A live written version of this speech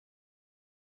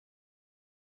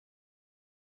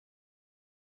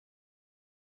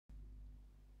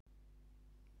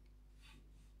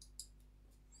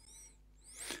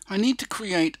I need to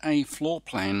create a floor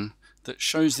plan that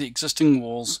shows the existing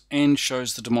walls and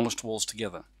shows the demolished walls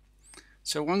together.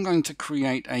 So I'm going to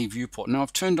create a viewport. Now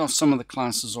I've turned off some of the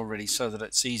classes already so that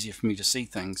it's easier for me to see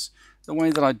things. The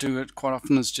way that I do it quite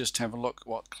often is just have a look at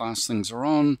what class things are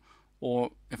on,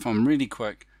 or if I'm really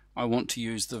quick, I want to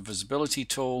use the visibility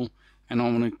tool and I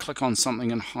want to click on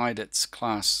something and hide its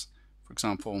class, for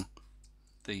example,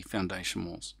 the foundation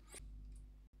walls.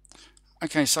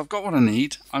 Okay, so I've got what I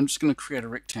need. I'm just going to create a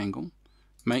rectangle,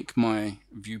 make my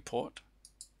viewport.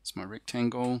 It's my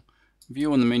rectangle,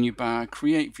 view on the menu bar,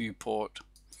 create viewport.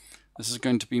 This is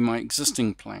going to be my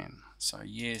existing plan. So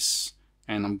yes,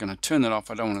 and I'm going to turn that off.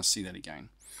 I don't want to see that again.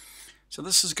 So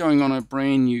this is going on a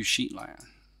brand new sheet layer.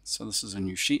 So this is a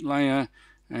new sheet layer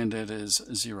and it is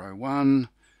 01,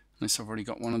 unless I've already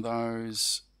got one of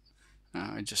those.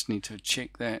 I just need to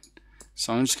check that.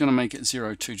 So I'm just going to make it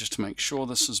 02 just to make sure.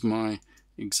 This is my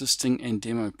existing and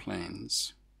demo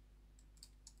plans.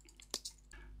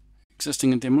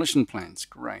 Existing and demolition plans,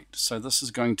 great. So this is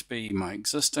going to be my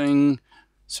existing.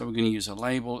 So we're going to use a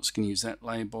label, it's going to use that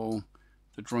label.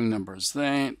 The drawing number is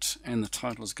that, and the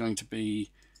title is going to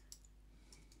be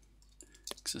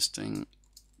existing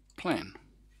plan.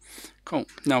 Cool.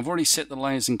 Now I've already set the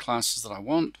layers and classes that I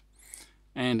want,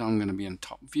 and I'm going to be in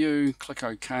top view, click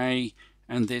OK,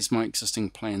 and there's my existing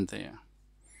plan there.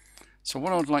 So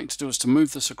what I would like to do is to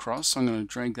move this across. I'm going to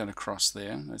drag that across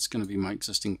there. That's going to be my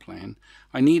existing plan.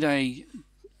 I need a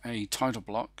title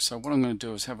block, so what I'm going to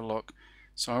do is have a look.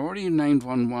 So I already named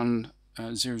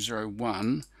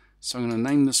 11001, so I'm going to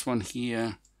name this one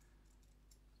here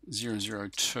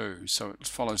 002, so it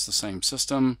follows the same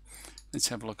system. Let's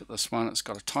have a look at this one. It's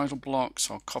got a title block,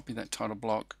 so I'll copy that title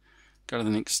block, go to the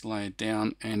next layer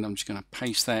down, and I'm just going to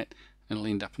paste that, and it'll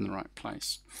end up in the right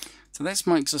place. So that's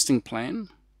my existing plan.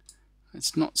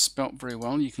 It's not spelt very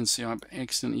well. You can see I've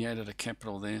accidentally added a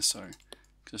capital there, so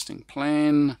existing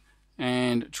plan,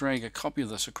 and drag a copy of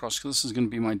this across, because this is going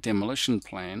to be my demolition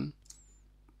plan.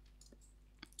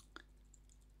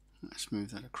 Let's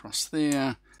move that across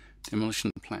there,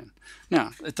 demolition plan.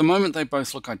 Now, at the moment they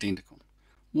both look identical.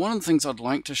 One of the things I'd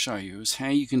like to show you is how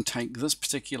you can take this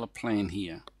particular plan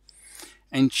here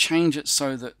and change it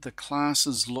so that the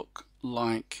classes look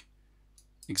like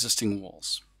existing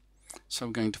walls. So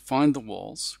we're going to find the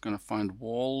walls, we're going to find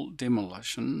wall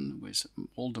demolition, where's it?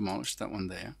 Wall demolished, that one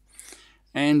there,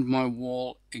 and my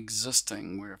wall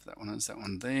existing, wherever that one is, that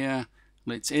one there.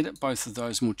 Let's edit both of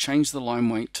those and we'll change the line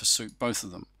weight to suit both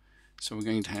of them. So we're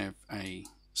going to have a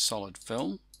solid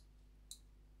fill,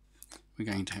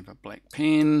 we're going to have a black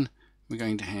pen, we're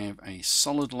going to have a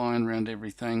solid line around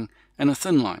everything, and a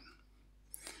thin line.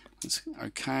 It's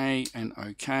OK and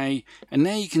OK, and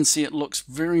now you can see it looks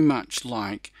very much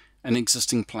like an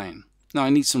existing plan. Now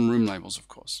I need some room labels, of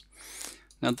course.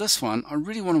 Now this one, I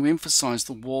really want to emphasize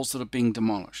the walls that are being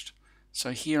demolished.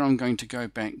 So here I'm going to go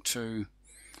back to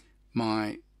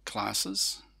my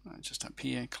classes, just up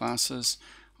here, classes.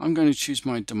 I'm going to choose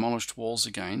my demolished walls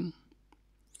again.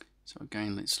 So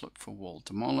again, let's look for wall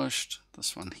demolished,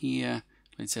 this one here.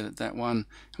 Let's edit that one.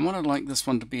 And what I'd like this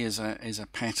one to be is a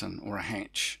pattern or a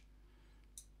hatch.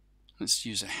 Let's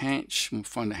use a hatch. We'll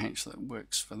find a hatch that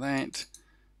works for that.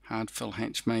 Hard fill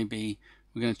hatch maybe.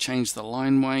 We're going to change the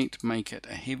line weight, make it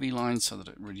a heavy line so that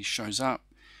it really shows up.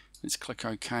 Let's click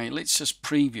OK. Let's just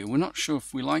preview. We're not sure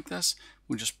if we like this.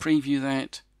 We'll just preview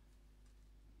that.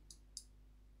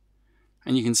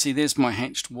 And you can see there's my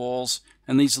hatched walls,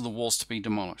 and these are the walls to be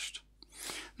demolished.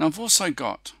 Now I've also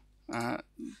got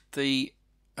the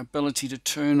ability to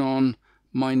turn on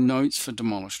my notes for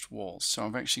demolished walls. So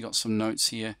I've actually got some notes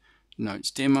here. Notes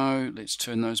demo. Let's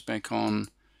turn those back on.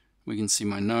 We can see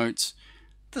my notes.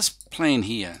 This plan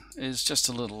here is just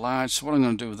a little large, so what I'm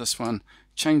going to do with this one,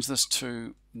 change this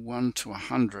to 1 to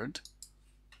 100,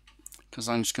 because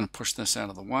I'm just going to push this out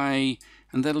of the way,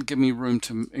 and that'll give me room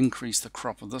to increase the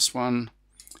crop of this one.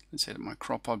 Let's edit my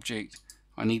crop object.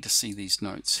 I need to see these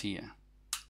notes here.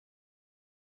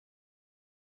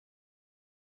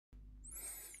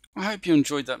 I hope you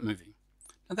enjoyed that movie.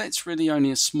 Now that's really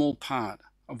only a small part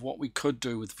of what we could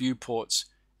do with viewports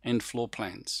and floor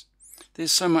plans.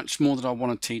 There's so much more that I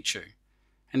want to teach you.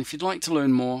 And if you'd like to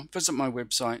learn more, visit my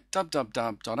website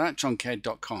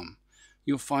www.artjohncad.com.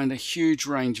 You'll find a huge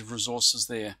range of resources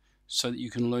there so that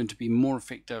you can learn to be more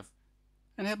effective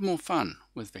and have more fun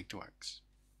with Vectorworks.